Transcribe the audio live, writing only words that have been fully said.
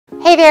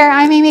Hey there,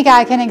 I'm Amy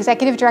Godkin,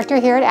 Executive Director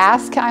here at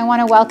Ask. I want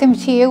to welcome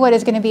to you what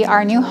is going to be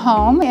our new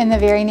home in the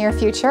very near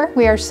future.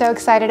 We are so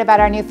excited about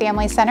our new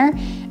family center,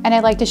 and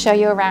I'd like to show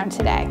you around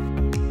today.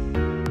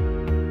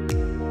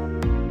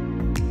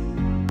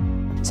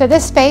 So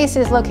this space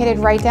is located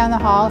right down the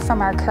hall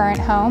from our current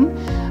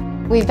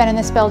home. We've been in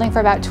this building for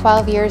about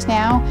 12 years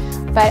now,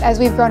 but as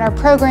we've grown our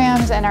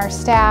programs and our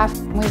staff,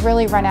 we've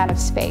really run out of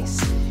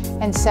space.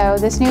 And so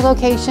this new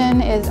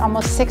location is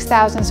almost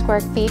 6,000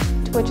 square feet,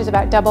 which is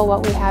about double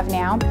what we have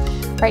now.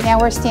 Right now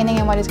we're standing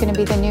in what is going to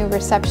be the new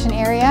reception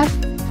area.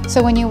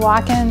 So when you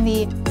walk in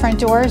the front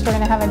doors, we're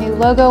going to have a new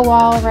logo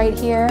wall right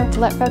here to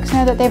let folks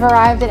know that they've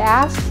arrived at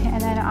Ask. And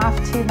then off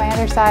to my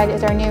other side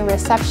is our new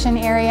reception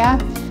area,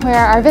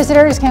 where our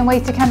visitors can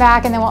wait to come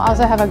back, and then we'll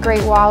also have a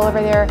great wall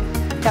over there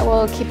that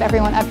will keep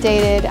everyone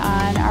updated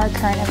on our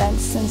current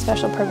events and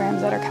special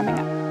programs that are coming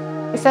up.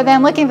 So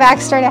then looking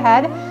back straight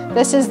ahead,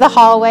 this is the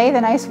hallway,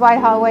 the nice wide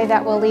hallway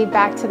that will lead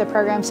back to the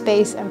program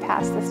space and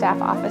past the staff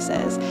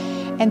offices.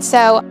 And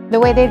so the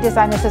way they've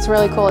designed this is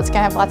really cool. It's going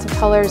to have lots of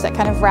colors that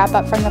kind of wrap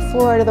up from the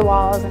floor to the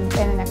walls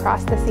and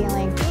across the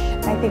ceiling.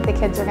 And I think the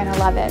kids are going to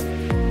love it.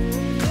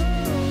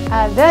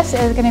 This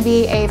is going to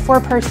be a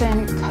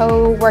 4-person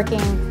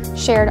co-working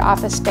shared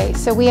office space.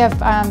 So we have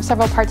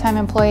several part-time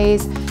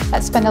employees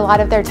that spend a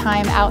lot of their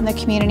time out in the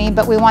community,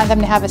 but we want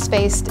them to have a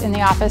space in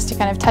the office to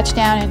kind of touch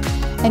down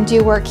and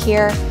do work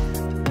here.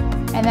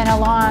 And then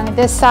along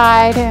this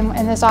side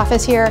in this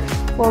office here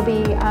will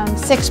be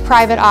 6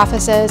 private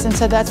offices, and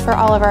so that's for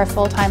all of our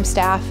full-time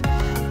staff.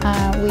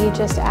 We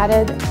just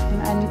added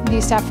a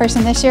new staff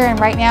person this year, and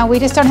right now we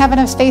just don't have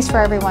enough space for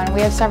everyone. We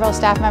have several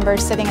staff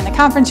members sitting in the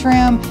conference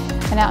room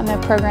and out in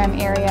the program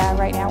area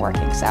right now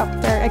working. So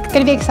they're going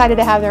to be excited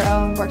to have their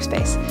own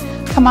workspace.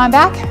 Come on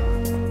back.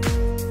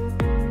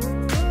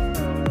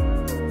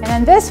 And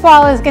then this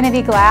wall is going to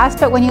be glass,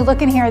 but when you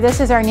look in here, this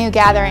is our new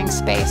gathering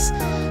space.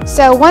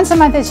 So once a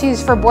month it's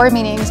used for board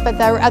meetings, but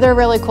the other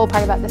really cool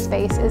part about the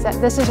space is that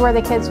this is where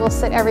the kids will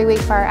sit every week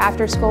for our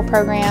after-school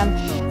program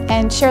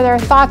and share their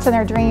thoughts and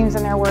their dreams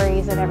and their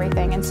worries and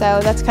everything. And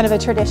so that's kind of a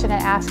tradition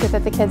at Ask, is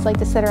that the kids like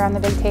to sit around the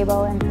big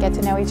table and get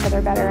to know each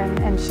other better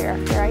and share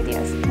their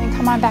ideas. And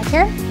come on back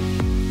here.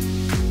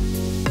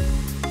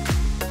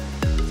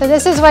 So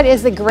this is what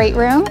is the great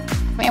room.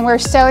 And we're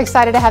so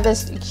excited to have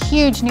this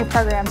huge new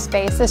program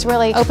space. This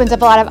really opens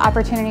up a lot of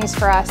opportunities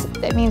for us.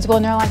 It means we're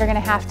no longer going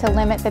to have to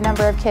limit the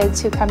number of kids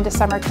who come to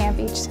summer camp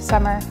each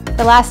summer.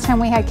 The last time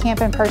we had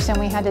camp in person,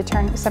 we had to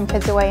turn some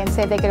kids away and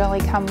say they could only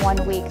come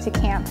 1 week to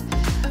camp,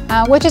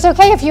 which is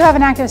okay if you have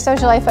an active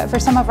social life, but for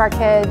some of our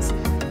kids,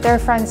 their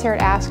friends here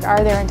at Ask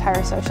are their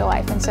entire social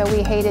life, and so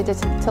we hated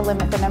to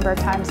limit the number of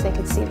times they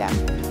could see them.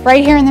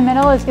 Right here in the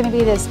middle is going to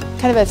be this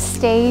kind of a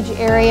stage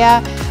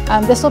area.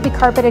 This will be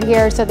carpeted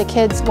here, so the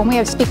kids, when we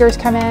have speakers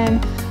come in,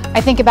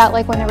 I think about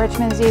like when the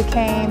Richmond Zoo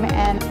came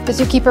and the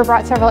zookeeper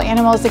brought several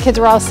animals, the kids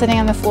were all sitting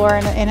on the floor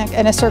in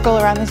a circle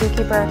around the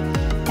zookeeper,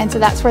 and so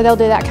that's where they'll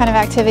do that kind of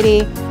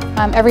activity.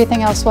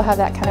 Everything else will have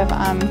that kind of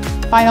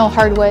vinyl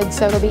hardwood,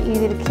 so it'll be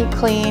easy to keep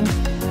clean.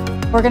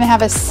 We're going to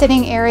have a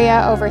sitting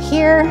area over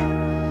here,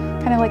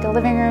 kind of like a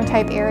living room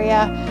type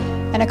area,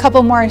 and a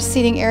couple more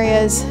seating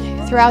areas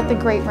throughout the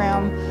great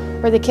room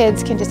where the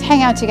kids can just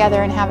hang out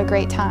together and have a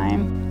great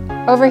time.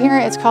 Over here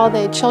it's called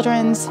the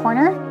Children's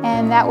Corner,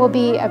 and that will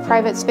be a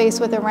private space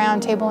with a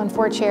round table and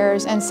 4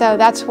 chairs, and so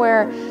that's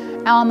where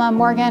Alma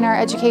Morgan, our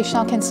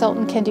educational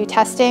consultant, can do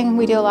testing.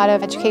 We do a lot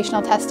of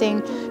educational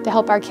testing to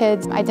help our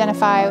kids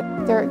identify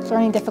their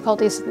learning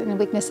difficulties and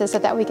weaknesses so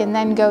that we can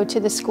then go to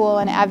the school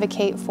and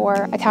advocate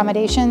for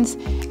accommodations.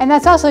 And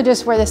that's also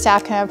just where the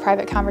staff can have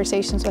private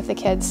conversations with the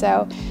kids.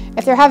 So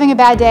if they're having a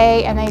bad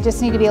day and they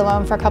just need to be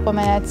alone for a couple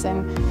minutes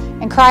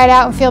and cry it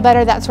out and feel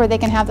better, that's where they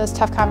can have those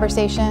tough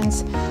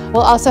conversations.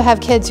 We'll also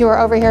have kids who are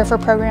over here for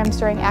programs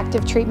during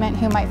active treatment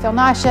who might feel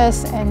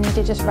nauseous and need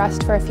to just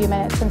rest for a few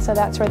minutes, and so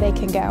that's where they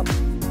can go.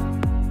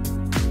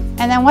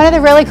 And then one of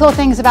the really cool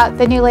things about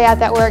the new layout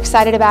that we're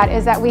excited about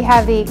is that we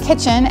have the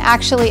kitchen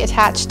actually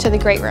attached to the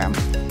great room.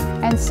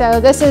 And so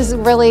this is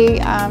really,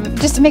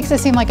 just makes it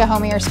seem like a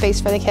homier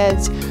space for the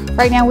kids.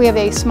 Right now we have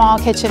a small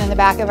kitchen in the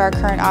back of our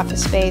current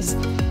office space,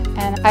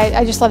 and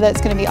I just love that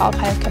it's going to be all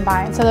kind of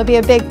combined. So there'll be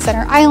a big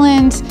center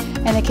island,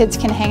 and the kids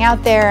can hang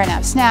out there and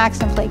have snacks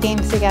and play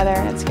games together,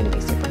 and it's going to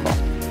be super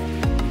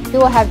cool. We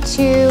will have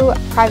 2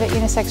 private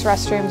unisex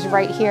restrooms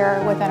right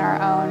here within our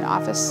own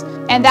office.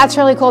 And that's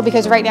really cool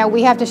because right now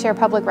we have to share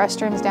public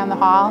restrooms down the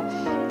hall,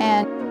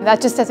 and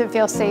that just doesn't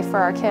feel safe for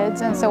our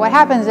kids. And so what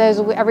happens is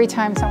every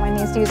time someone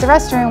needs to use the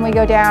restroom, we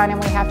go down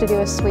and we have to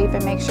do a sweep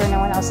and make sure no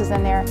one else is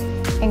in there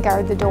and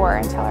guard the door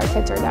until our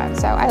kids are done.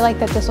 So I like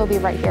that this will be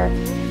right here,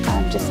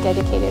 just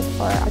dedicated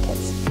for our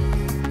kids.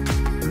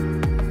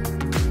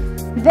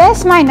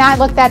 This might not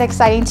look that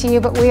exciting to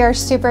you, but we are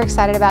super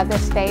excited about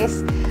this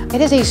space.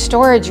 It is a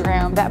storage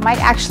room that might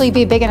actually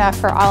be big enough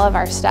for all of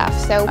our stuff.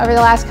 So over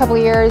the last couple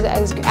of years,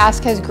 as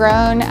Ask has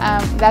grown,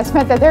 that's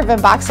meant that there have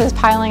been boxes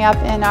piling up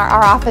in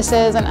our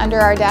offices and under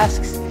our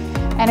desks.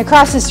 and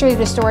across the street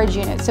a storage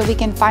unit, so we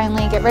can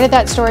finally get rid of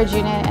that storage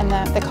unit and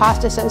the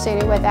cost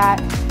associated with that,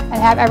 and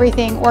have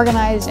everything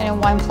organized and in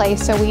one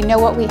place so we know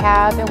what we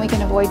have and we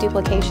can avoid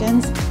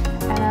duplications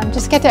and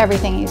just get to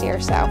everything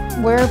easier. So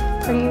we're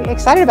pretty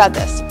excited about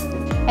this.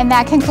 And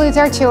that concludes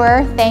our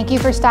tour. Thank you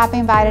for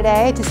stopping by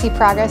today to see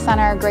progress on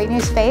our great new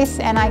space,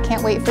 and I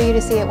can't wait for you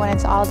to see it when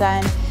it's all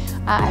done.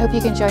 I hope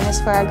you can join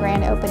us for our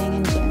grand opening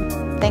in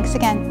June. Thanks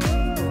again.